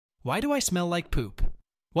Why do I smell like poop?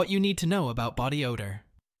 What you need to know about body odor.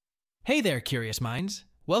 Hey there, curious minds.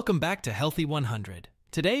 Welcome back to Healthy 100.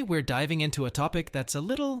 Today we're diving into a topic that's a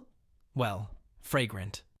little, well,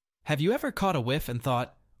 fragrant. Have you ever caught a whiff and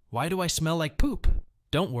thought, why do I smell like poop?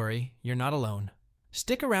 Don't worry, you're not alone.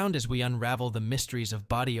 Stick around as we unravel the mysteries of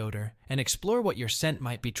body odor and explore what your scent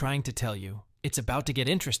might be trying to tell you. It's about to get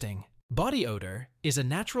interesting. Body odor is a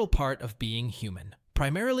natural part of being human,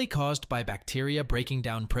 primarily caused by bacteria breaking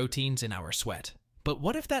down proteins in our sweat. But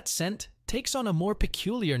what if that scent takes on a more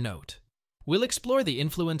peculiar note? We'll explore the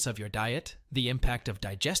influence of your diet, the impact of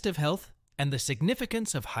digestive health, and the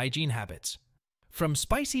significance of hygiene habits. From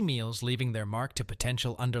spicy meals leaving their mark to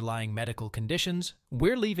potential underlying medical conditions,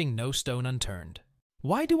 we're leaving no stone unturned.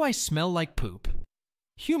 Why do I smell like poop?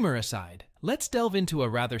 Humor aside, let's delve into a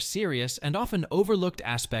rather serious and often overlooked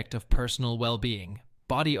aspect of personal well-being: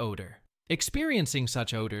 body odor. Experiencing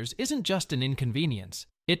such odors isn't just an inconvenience.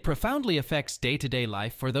 It profoundly affects day-to-day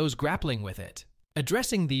life for those grappling with it.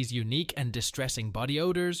 Addressing these unique and distressing body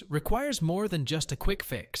odors requires more than just a quick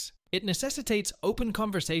fix. It necessitates open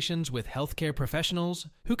conversations with healthcare professionals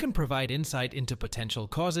who can provide insight into potential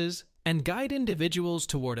causes and guide individuals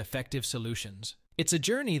toward effective solutions. It's a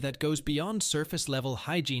journey that goes beyond surface-level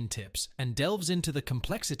hygiene tips and delves into the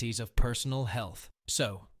complexities of personal health.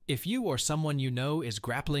 So, if you or someone you know is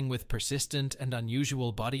grappling with persistent and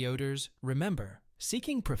unusual body odors, remember,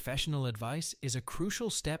 seeking professional advice is a crucial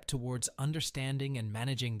step towards understanding and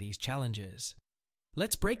managing these challenges.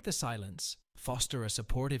 Let's break the silence, foster a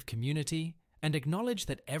supportive community, and acknowledge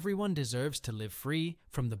that everyone deserves to live free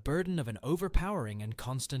from the burden of an overpowering and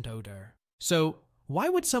constant odor. So, why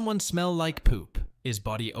would someone smell like poop? Is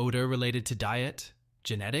body odor related to diet,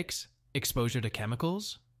 genetics, exposure to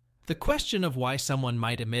chemicals? The question of why someone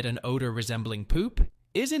might emit an odor resembling poop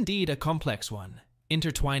is indeed a complex one,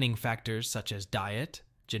 intertwining factors such as diet,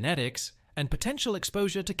 genetics, and potential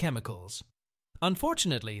exposure to chemicals.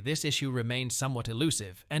 Unfortunately, this issue remains somewhat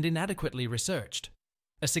elusive and inadequately researched.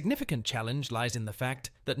 A significant challenge lies in the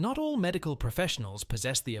fact that not all medical professionals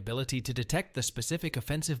possess the ability to detect the specific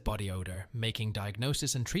offensive body odor, making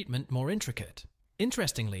diagnosis and treatment more intricate.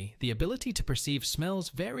 Interestingly, the ability to perceive smells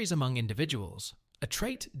varies among individuals, a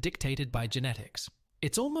trait dictated by genetics.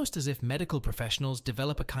 It's almost as if medical professionals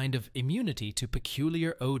develop a kind of immunity to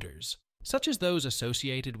peculiar odors, such as those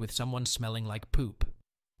associated with someone smelling like poop.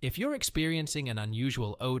 If you're experiencing an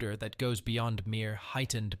unusual odor that goes beyond mere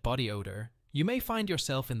heightened body odor, you may find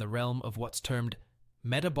yourself in the realm of what's termed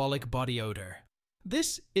metabolic body odor.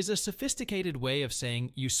 This is a sophisticated way of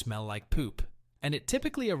saying you smell like poop, and it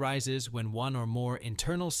typically arises when one or more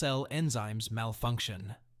internal cell enzymes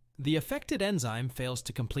malfunction. The affected enzyme fails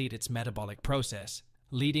to complete its metabolic process,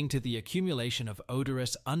 leading to the accumulation of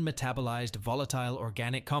odorous, unmetabolized volatile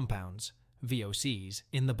organic compounds, VOCs,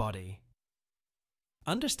 in the body.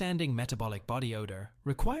 Understanding metabolic body odor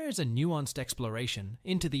requires a nuanced exploration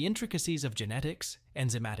into the intricacies of genetics,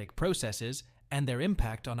 enzymatic processes, and their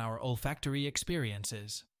impact on our olfactory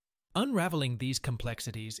experiences. Unraveling these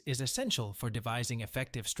complexities is essential for devising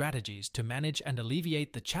effective strategies to manage and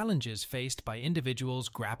alleviate the challenges faced by individuals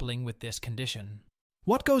grappling with this condition.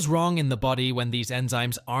 What goes wrong in the body when these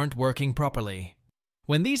enzymes aren't working properly?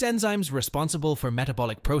 When these enzymes responsible for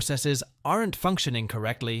metabolic processes aren't functioning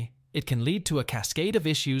correctly, it can lead to a cascade of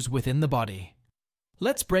issues within the body.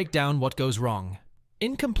 Let's break down what goes wrong.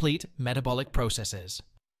 Incomplete metabolic processes.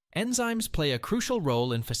 Enzymes play a crucial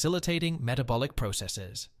role in facilitating metabolic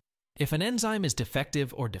processes. If an enzyme is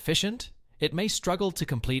defective or deficient, it may struggle to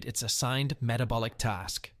complete its assigned metabolic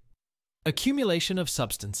task. Accumulation of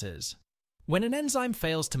substances. When an enzyme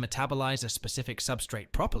fails to metabolize a specific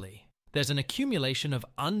substrate properly, there's an accumulation of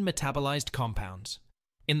unmetabolized compounds.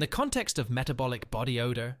 In the context of metabolic body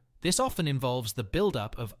odor, this often involves the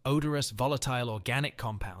buildup of odorous volatile organic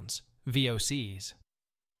compounds, VOCs.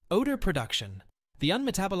 Odor production. The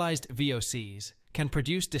unmetabolized VOCs can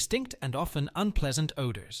produce distinct and often unpleasant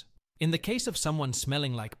odors. In the case of someone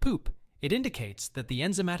smelling like poop, it indicates that the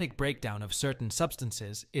enzymatic breakdown of certain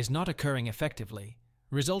substances is not occurring effectively,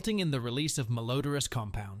 resulting in the release of malodorous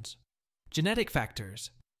compounds. Genetic factors.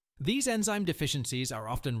 These enzyme deficiencies are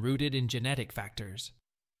often rooted in genetic factors.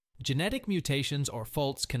 Genetic mutations or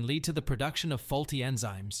faults can lead to the production of faulty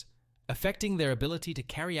enzymes, affecting their ability to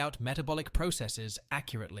carry out metabolic processes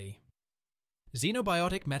accurately.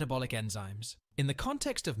 Xenobiotic metabolic enzymes. In the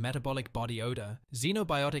context of metabolic body odor,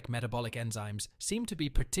 xenobiotic metabolic enzymes seem to be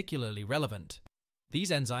particularly relevant. These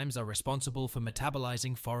enzymes are responsible for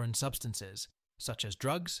metabolizing foreign substances, such as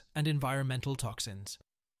drugs and environmental toxins.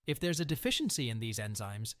 If there's a deficiency in these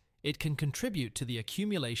enzymes, it can contribute to the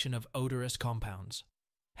accumulation of odorous compounds.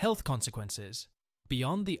 Health consequences.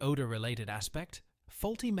 Beyond the odor-related aspect,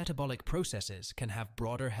 faulty metabolic processes can have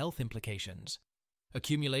broader health implications.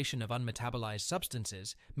 Accumulation of unmetabolized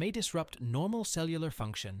substances may disrupt normal cellular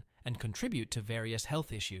function and contribute to various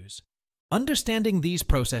health issues. Understanding these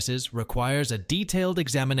processes requires a detailed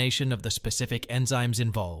examination of the specific enzymes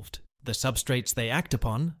involved, the substrates they act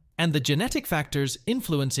upon, and the genetic factors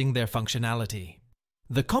influencing their functionality.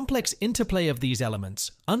 The complex interplay of these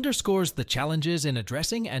elements underscores the challenges in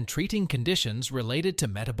addressing and treating conditions related to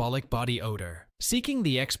metabolic body odor. Seeking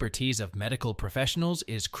the expertise of medical professionals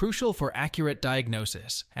is crucial for accurate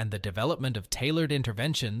diagnosis and the development of tailored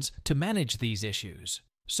interventions to manage these issues.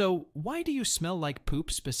 So, why do you smell like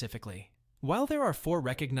poop specifically? While there are 4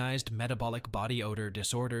 recognized metabolic body odor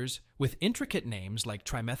disorders with intricate names like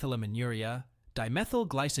trimethylaminoria,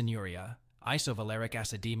 dimethylglycinuria, isovaleric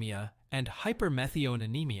acidemia, and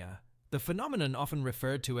hypermethionanemia, the phenomenon often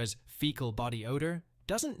referred to as fecal body odor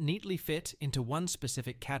doesn't neatly fit into one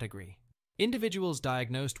specific category. Individuals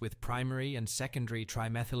diagnosed with primary and secondary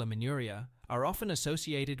trimethylaminoria are often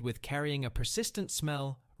associated with carrying a persistent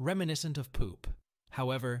smell reminiscent of poop.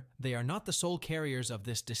 However, they are not the sole carriers of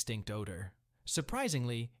this distinct odor.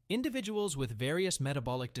 Surprisingly, individuals with various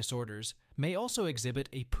metabolic disorders may also exhibit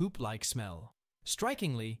a poop-like smell.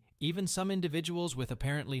 Strikingly, even some individuals with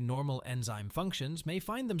apparently normal enzyme functions may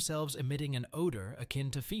find themselves emitting an odor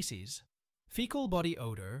akin to feces. Fecal body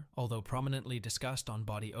odor, although prominently discussed on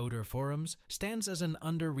body odor forums, stands as an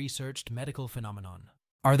under-researched medical phenomenon.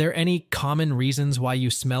 Are there any common reasons why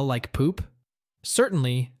you smell like poop?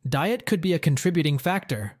 Certainly, diet could be a contributing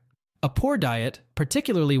factor. A poor diet,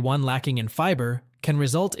 particularly one lacking in fiber, can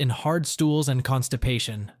result in hard stools and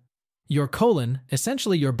constipation. Your colon,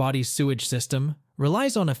 essentially your body's sewage system,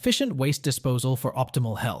 relies on efficient waste disposal for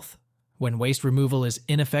optimal health. When waste removal is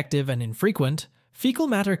ineffective and infrequent, fecal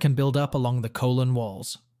matter can build up along the colon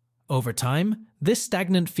walls. Over time, this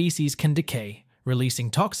stagnant feces can decay,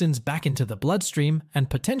 releasing toxins back into the bloodstream and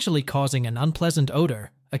potentially causing an unpleasant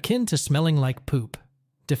odor, akin to smelling like poop.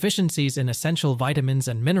 Deficiencies in essential vitamins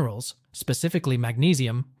and minerals, specifically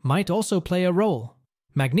magnesium, might also play a role.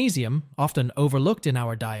 Magnesium, often overlooked in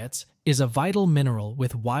our diets, is a vital mineral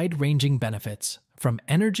with wide-ranging benefits, from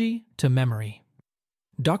energy to memory.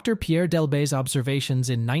 Dr. Pierre Delbay's observations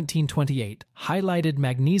in 1928 highlighted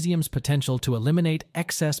magnesium's potential to eliminate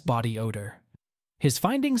excess body odor. His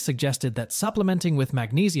findings suggested that supplementing with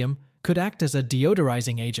magnesium could act as a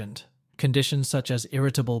deodorizing agent. Conditions such as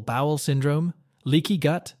irritable bowel syndrome, leaky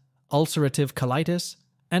gut, ulcerative colitis,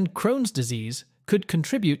 and Crohn's disease could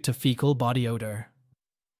contribute to fecal body odor.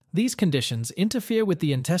 These conditions interfere with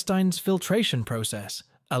the intestine's filtration process,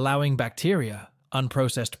 allowing bacteria,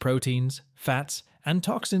 unprocessed proteins, fats, and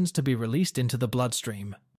toxins to be released into the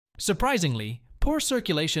bloodstream. Surprisingly, poor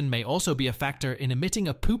circulation may also be a factor in emitting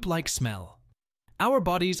a poop-like smell. Our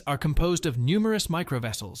bodies are composed of numerous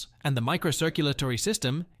microvessels, and the microcirculatory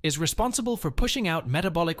system is responsible for pushing out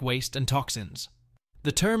metabolic waste and toxins.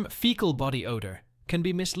 The term fecal body odor can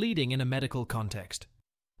be misleading in a medical context.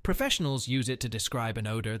 Professionals use it to describe an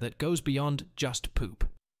odor that goes beyond just poop.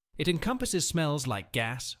 It encompasses smells like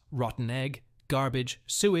gas, rotten egg, garbage,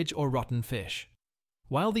 sewage, or rotten fish.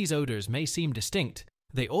 While these odors may seem distinct,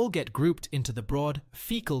 they all get grouped into the broad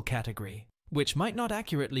fecal category, which might not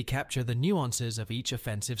accurately capture the nuances of each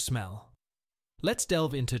offensive smell. Let's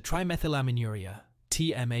delve into trimethylaminoria,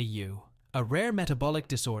 TMAU, a rare metabolic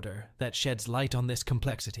disorder that sheds light on this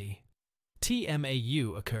complexity.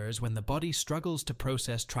 TMAU occurs when the body struggles to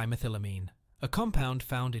process trimethylamine, a compound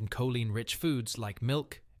found in choline-rich foods like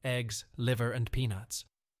milk, eggs, liver, and peanuts.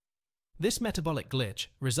 This metabolic glitch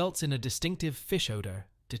results in a distinctive fish odor,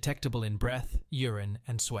 detectable in breath, urine,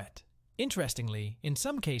 and sweat. Interestingly, in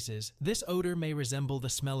some cases, this odor may resemble the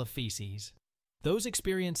smell of feces. Those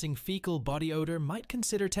experiencing fecal body odor might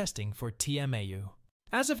consider testing for TMAU.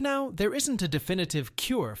 As of now, there isn't a definitive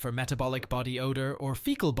cure for metabolic body odor or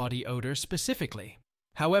fecal body odor specifically.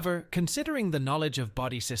 However, considering the knowledge of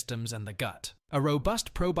body systems and the gut, a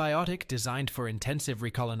robust probiotic designed for intensive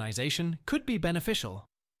recolonization could be beneficial.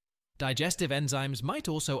 Digestive enzymes might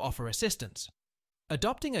also offer assistance.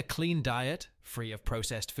 Adopting a clean diet, free of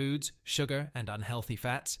processed foods, sugar, and unhealthy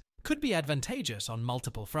fats, could be advantageous on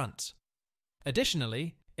multiple fronts.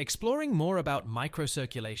 Additionally, exploring more about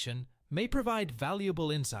microcirculation may provide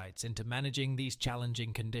valuable insights into managing these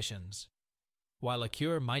challenging conditions. While a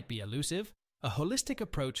cure might be elusive, a holistic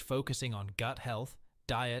approach focusing on gut health,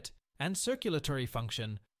 diet, and circulatory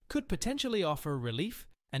function could potentially offer relief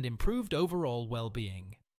and improved overall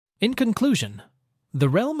well-being. In conclusion, the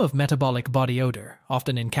realm of metabolic body odor,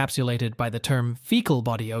 often encapsulated by the term fecal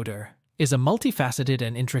body odor, is a multifaceted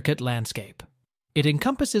and intricate landscape. It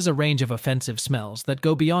encompasses a range of offensive smells that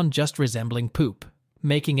go beyond just resembling poop,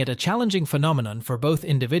 making it a challenging phenomenon for both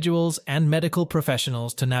individuals and medical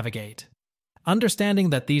professionals to navigate. Understanding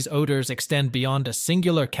that these odors extend beyond a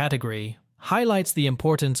singular category highlights the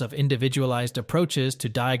importance of individualized approaches to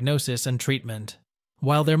diagnosis and treatment.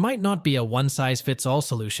 While there might not be a one-size-fits-all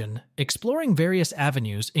solution, exploring various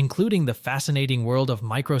avenues, including the fascinating world of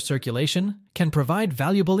microcirculation, can provide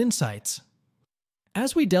valuable insights.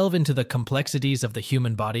 As we delve into the complexities of the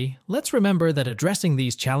human body, let's remember that addressing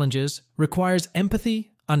these challenges requires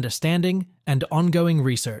empathy, understanding, and ongoing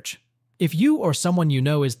research. If you or someone you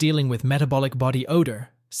know is dealing with metabolic body odor,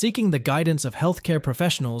 seeking the guidance of healthcare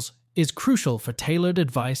professionals is crucial for tailored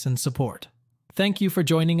advice and support. Thank you for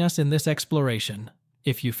joining us in this exploration.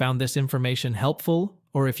 If you found this information helpful,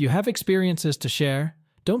 or if you have experiences to share,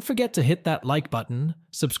 don't forget to hit that like button,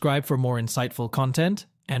 subscribe for more insightful content,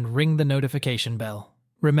 and ring the notification bell.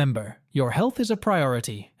 Remember, your health is a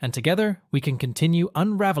priority, and together we can continue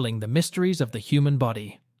unraveling the mysteries of the human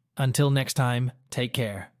body. Until next time, take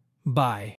care. Bye.